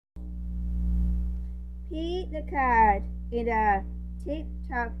Pete the cat in the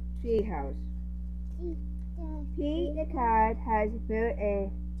tip-top treehouse. Pete the cat has built a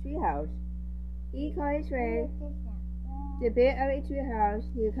treehouse. He called his friend to build a treehouse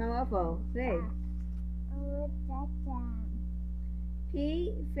to come over. Play.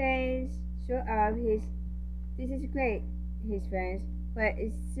 Pete friends show up his. This is great, his friends, but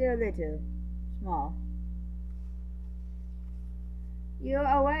it's still little, small. You're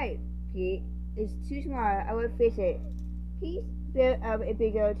alright, Pete. It's too small. I will fix it. Pete built up a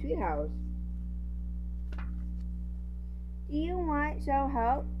bigger treehouse. Do you want some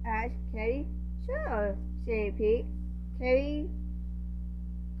help? Asked Katie. Sure, said Pete. Katie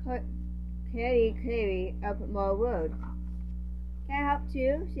up more wood. Can I help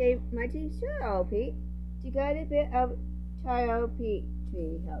too? Said Marty. Sure, Pete. Together built up tile Pete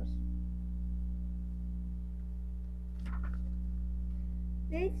treehouse.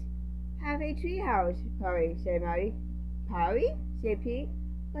 Let's have a treehouse party, said Marty. Party? Said Pete.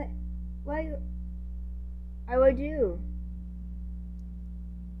 But what I will do?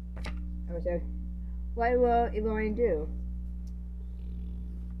 What will everyone do?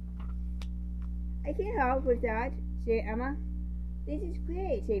 I can help with that, said Emma. This is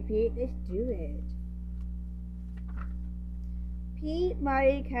great, said Pete. Let's do it. Pete,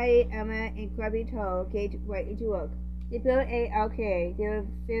 Marty, Katie, Emma, and Grubby Toe get right into work. They built a arcade. They were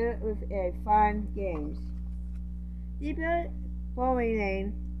filled with fun games. They built bowling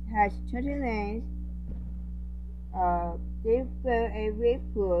lane, has 20 lanes. They built a wave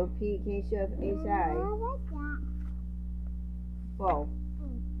pool. Pete can surf inside. Whoa.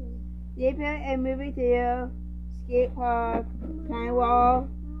 They built a movie theater, skate park, climb wall,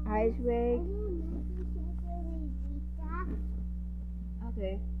 ice rink.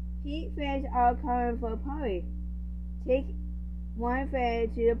 Okay. Pete friends are coming for a party. Take one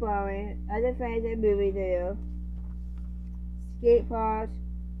friend to the bowling, other friends at movie theater, skate park,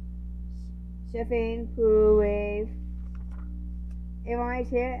 surfing, pool, wave. Everyone is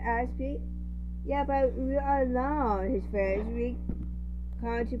here? Asked Pete. Yeah, but we are alone, his friends. We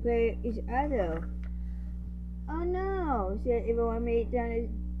come to play each other. Oh no, said everyone made down the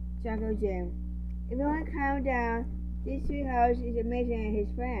jungle gym. Everyone calm down. This treehouse is amazing and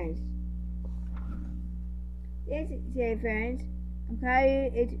his friends. Yes, said friends. I'm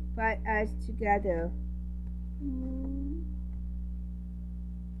carrying it by us together.